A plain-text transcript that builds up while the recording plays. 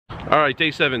All right,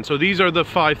 day 7. So these are the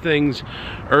 5 things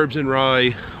Herbs and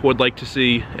Rye would like to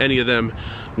see, any of them,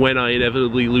 when I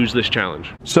inevitably lose this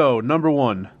challenge. So, number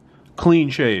 1, clean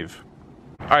shave.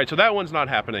 All right, so that one's not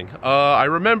happening. I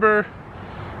remember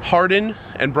Hardin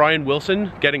and Brian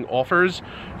Wilson getting offers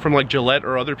from like Gillette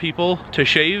or other people to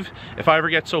shave. If I ever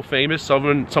get so famous,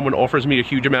 someone offers me a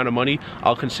huge amount of money,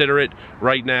 I'll consider it.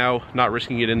 Right now, not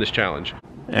risking it in this challenge.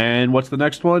 And what's the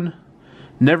next one?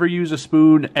 Never use a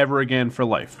spoon ever again for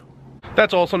life.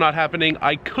 That's also not happening.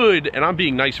 I could, and I'm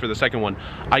being nice for the second one,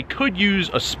 I could use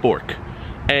a spork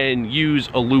and use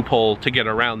a loophole to get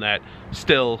around that.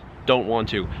 Still don't want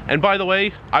to. And by the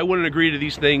way, I wouldn't agree to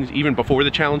these things even before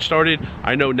the challenge started.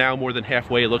 I know now more than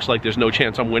halfway it looks like there's no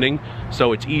chance I'm winning,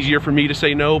 so it's easier for me to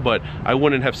say no, but I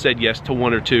wouldn't have said yes to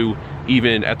 1 or 2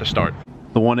 even at the start.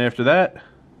 The one after that,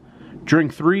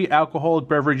 drink 3 alcoholic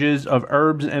beverages of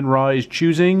Herbs and Rye's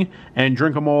choosing and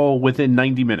drink them all within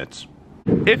 90 minutes.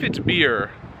 If it's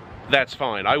beer, that's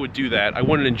fine. I would do that. I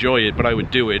wouldn't enjoy it, but I would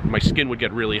do it. My skin would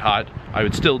get really hot. I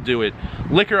would still do it.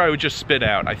 Liquor, I would just spit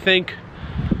out. I think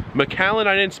Macallan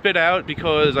I didn't spit out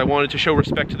because I wanted to show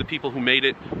respect to the people who made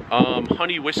it.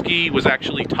 Honey whiskey was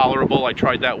actually tolerable. I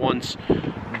tried that once.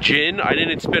 Gin, I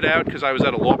didn't spit out because I was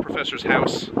at a law professor's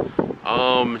house.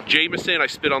 Jameson, I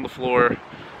spit on the floor.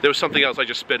 There was something else I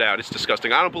just spit out. It's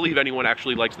disgusting. I don't believe anyone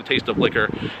actually likes the taste of liquor.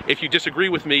 If you disagree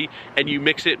with me and you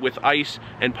mix it with ice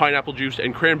and pineapple juice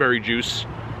and cranberry juice,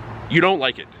 you don't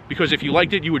like it. Because if you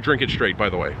liked it, you would drink it straight, by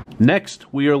the way.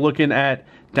 Next, we are looking at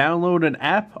download an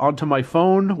app onto my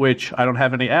phone, which I don't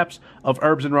have any apps, of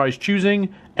Herbs and Rye's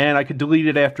choosing, and I could delete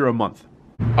it after a month.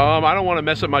 I don't want to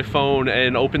mess up my phone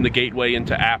and open the gateway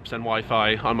into apps and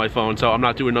Wi-Fi on my phone, so I'm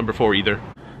not doing number 4 either.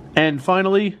 And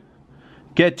finally,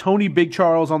 get Tony Big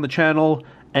Charles on the channel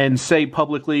and say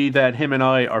publicly that him and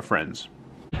I are friends.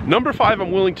 Number 5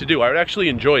 I'm willing to do. I would actually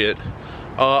enjoy it.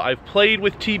 I've played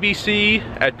with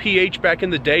TBC at PH back in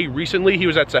the day. Recently, he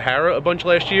was at Sahara a bunch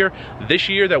last year. This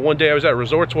year, that one day I was at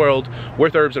Resorts World,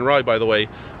 with Herbs and Rye, by the way,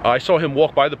 I saw him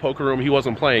walk by the poker room. He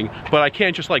wasn't playing, but I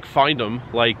can't just like find him.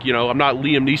 Like, you know, I'm not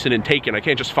Liam Neeson in Taken. I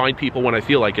can't just find people when I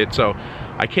feel like it, so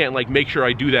I can't like make sure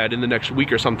I do that in the next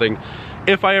week or something.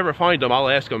 If I ever find him, I'll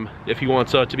ask him if he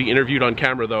wants to be interviewed on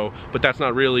camera though, but that's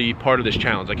not really part of this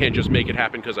challenge. I can't just make it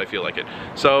happen because I feel like it.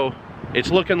 So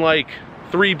it's looking like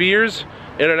 3 beers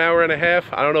in an hour and a half.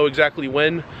 I don't know exactly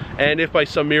when, and if by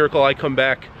some miracle I come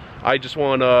back, I just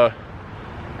want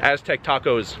Aztec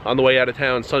tacos on the way out of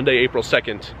town Sunday, April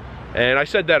 2nd. And I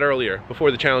said that earlier,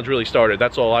 before the challenge really started.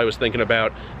 That's all I was thinking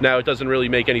about. Now it doesn't really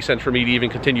make any sense for me to even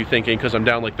continue thinking because I'm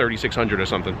down like 3,600 or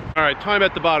something. All right, time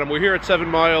at the bottom. We're here at 7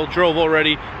 Mile, drove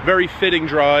already. Very fitting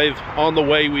drive. On the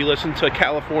way, we listened to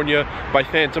California by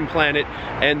Phantom Planet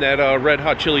and that Red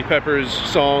Hot Chili Peppers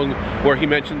song where he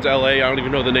mentions LA. I don't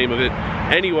even know the name of it.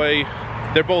 Anyway,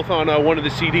 they're both on one of the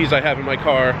CDs I have in my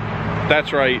car.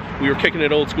 That's right, we were kicking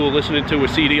it old school, listening to a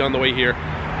CD on the way here.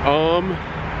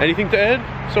 Anything to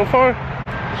add so far?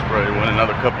 Just probably win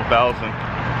another couple thousand.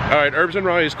 All right, Herbs and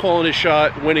Rye is calling his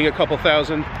shot, winning a couple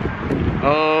thousand.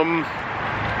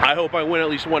 I hope I win at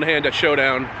least one hand at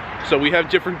Showdown. So we have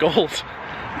different goals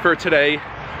for today.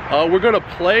 We're gonna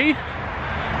play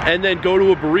and then go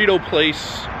to a burrito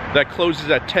place that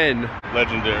closes at 10.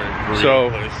 Legendary burrito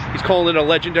place. He's calling it a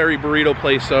legendary burrito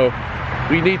place, so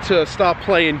we need to stop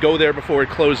playing, go there before it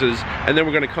closes, and then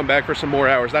we're gonna come back for some more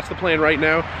hours. That's the plan right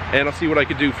now, and I'll see what I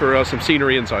could do for some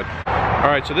scenery inside. All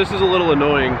right, so this is a little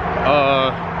annoying.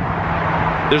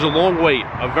 There's a long wait,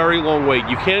 a very long wait.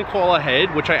 You can call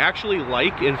ahead, which I actually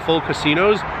like in full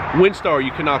casinos. WinStar,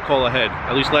 you cannot call ahead,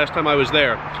 at least last time I was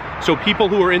there. So people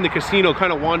who are in the casino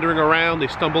kind of wandering around, they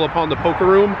stumble upon the poker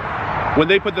room. When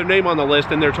they put their name on the list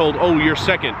and they're told, oh, you're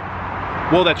second.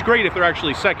 Well, that's great if they're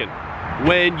actually second.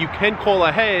 When you can call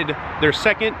ahead, they're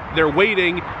second, they're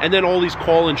waiting, and then all these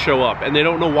call-ins show up, and they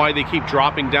don't know why they keep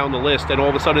dropping down the list, and all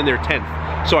of a sudden they're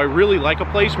 10th. So I really like a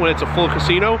place when it's a full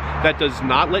casino that does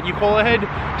not let you call ahead.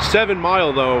 7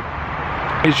 Mile, though,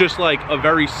 is just like a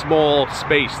very small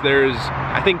space. There's,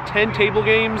 I think, 10 table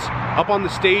games up on the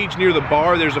stage near the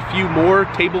bar. There's a few more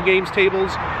table games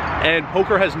tables, and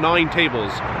poker has 9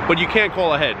 tables, but you can't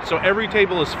call ahead. So every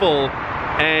table is full,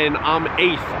 and I'm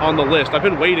 8th on the list. I've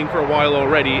been waiting for a while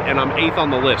already, and I'm 8th on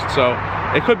the list, so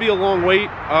it could be a long wait.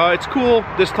 It's cool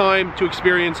this time to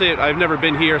experience it. I've never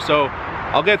been here, so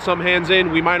I'll get some hands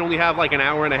in. We might only have like an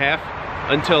hour and a half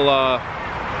until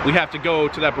we have to go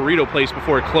to that burrito place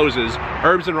before it closes.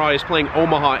 Herbs and Rye is playing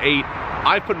Omaha 8.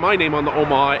 I put my name on the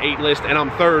Omaha 8 list, and I'm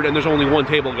 3rd, and there's only 1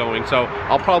 table going, so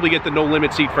I'll probably get the no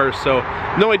limit seat first. So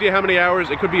no idea how many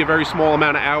hours. It could be a very small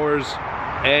amount of hours,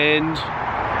 and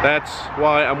That's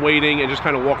why I'm waiting and just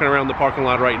kind of walking around the parking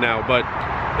lot right now. But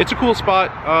it's a cool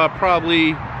spot.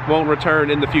 Probably won't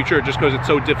return in the future just because it's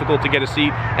so difficult to get a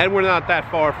seat, and we're not that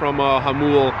far from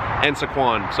Hamul and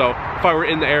Saquon. So if I were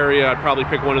in the area, I'd probably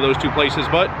pick one of those two places,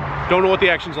 but don't know what the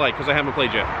action's like because I haven't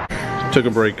played yet. Took a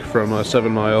break from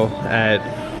 7 Mile at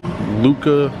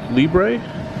Lucha Libre,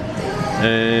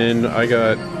 and I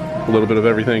got a little bit of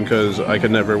everything because I could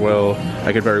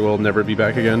very well never be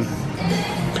back again.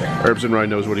 Herbs and Rye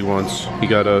knows what he wants. He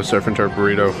got a surf and turf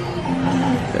burrito,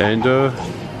 and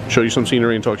show you some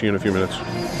scenery and talk to you in a few minutes.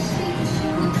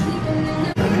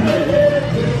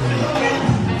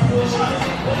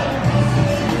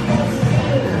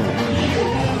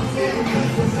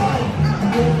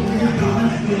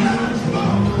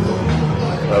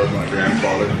 That was my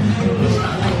grandfather.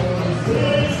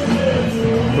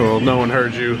 Well, no one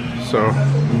heard you, so.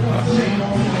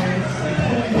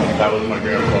 That was my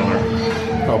grandfather.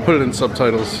 I'll put it in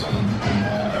subtitles.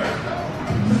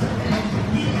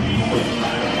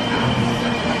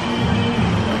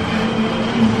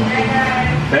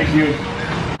 Thank you.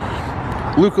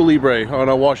 Lucha Libre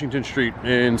on Washington Street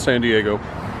in San Diego.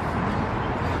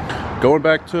 Going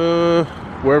back to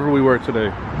wherever we were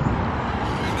today.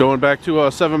 Going back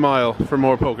to 7 Mile for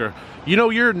more poker. You know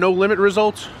your no limit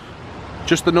results?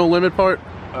 Just the no limit part?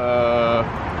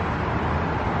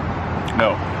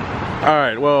 No.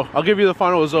 Alright, well, I'll give you the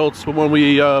final results when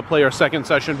we play our second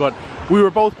session, but we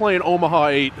were both playing Omaha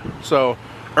 8, so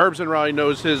Herbs and Rye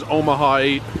knows his Omaha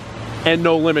 8 and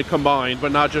no limit combined,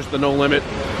 but not just the no limit.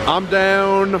 I'm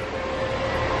down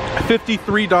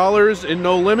 $53 in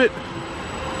no limit,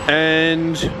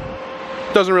 and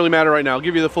doesn't really matter right now. I'll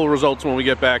give you the full results when we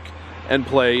get back and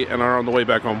play and are on the way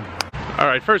back home.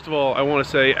 Alright, first of all, I want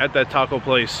to say at that taco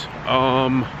place,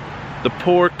 the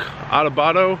pork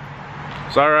adobado,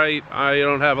 it's alright. I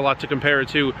don't have a lot to compare it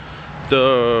to.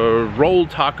 The rolled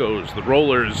tacos, the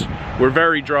rollers, were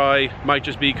very dry. Might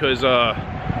just be because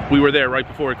we were there right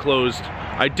before it closed.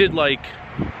 I did like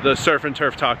the surf and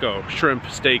turf taco, shrimp,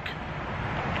 steak.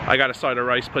 I got a side of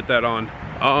rice, put that on.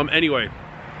 Anyway,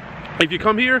 if you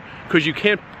come here, because you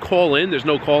can't call in, there's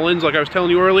no call-ins like I was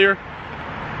telling you earlier,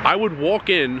 I would walk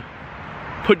in,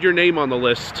 put your name on the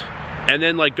list, and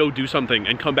then like go do something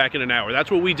and come back in an hour.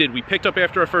 That's what we did. We picked up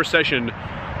after our first session,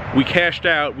 we cashed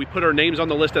out, we put our names on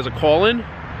the list as a call-in,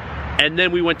 and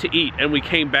then we went to eat, and we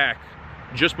came back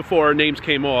just before our names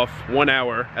came off, 1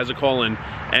 hour as a call-in,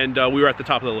 and we were at the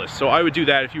top of the list. So I would do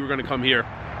that if you were gonna come here.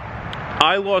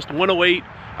 I lost 108,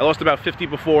 I lost about 50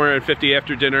 before and 50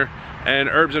 after dinner, and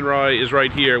Herbs and Rye is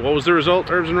right here. What was the result,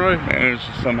 Herbs and Rye? Managed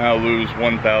to somehow lose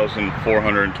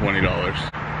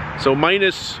 $1,420. So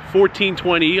minus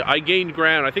 1420, I gained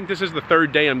ground. I think this is the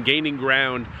third day I'm gaining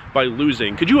ground by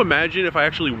losing. Could you imagine if I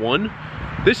actually won?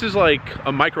 This is like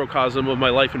a microcosm of my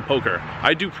life in poker.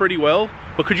 I do pretty well,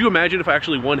 but could you imagine if I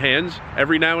actually won hands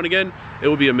every now and again? It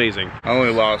would be amazing. I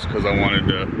only lost because I wanted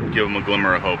to give him a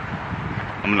glimmer of hope.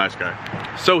 I'm a nice guy.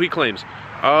 So he claims.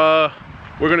 We're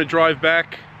gonna drive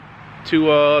back to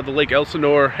the Lake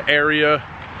Elsinore area.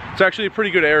 It's actually a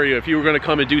pretty good area if you were gonna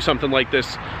come and do something like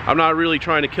this. I'm not really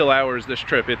trying to kill hours this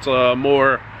trip. It's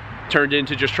more turned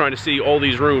into just trying to see all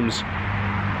these rooms.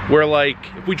 We're like,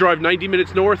 if we drive 90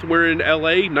 minutes north, we're in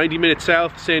LA, 90 minutes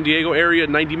south, San Diego area,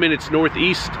 90 minutes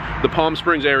northeast, the Palm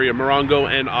Springs area,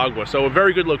 Morongo and Agua. So a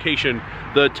very good location.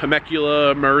 The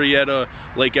Temecula, Murrieta,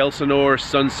 Lake Elsinore,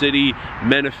 Sun City,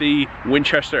 Menifee,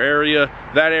 Winchester area.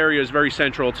 That area is very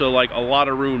central to like a lot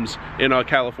of rooms in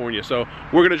California. So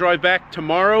we're gonna drive back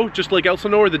tomorrow, just Lake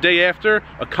Elsinore, the day after,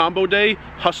 a combo day,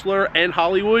 Hustler and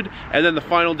Hollywood, and then the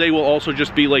final day will also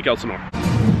just be Lake Elsinore.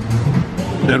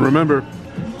 And remember,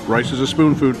 rice is a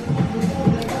spoon food.